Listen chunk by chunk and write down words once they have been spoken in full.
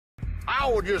I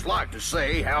would just like to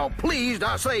say how pleased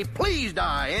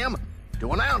I am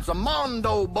to announce the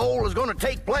Mondo Bowl is going to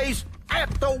take place at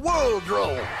the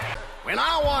Worldrome. When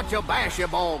I watch a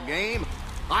basketball game,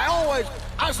 I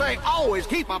always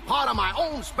keep a pot of my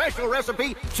own special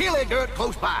recipe chili dirt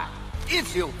close by.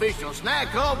 It's the official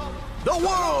snack of the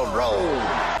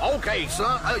Worldrome. Okay,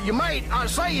 son,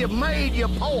 you've made your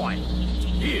point.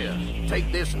 Here,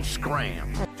 take this and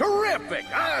scram. Terrific,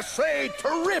 I say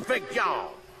terrific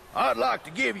job. I'd like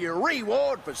to give you a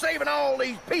reward for saving all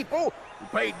these people who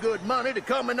paid good money to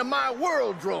come into my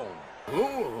Worldrome.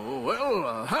 Oh,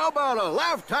 well, how about a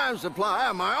lifetime supply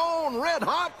of my own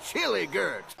red-hot chili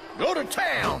gurts? Go to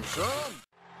town, son.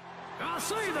 I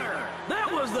say there,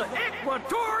 that was the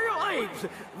Equatorial Apes.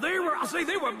 They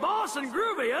were boss and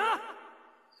groovy, huh?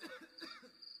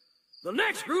 The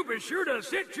next group is sure to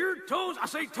set your toes,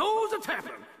 toes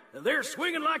a-tapping. They're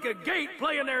swinging like a gate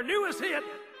playing their newest hit,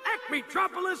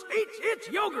 Acmetropolis Eats Its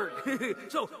Yogurt.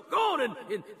 So go on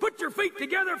and put your feet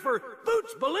together for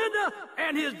Boots Belinda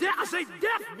and his Death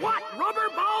White Rubber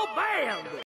Ball Band.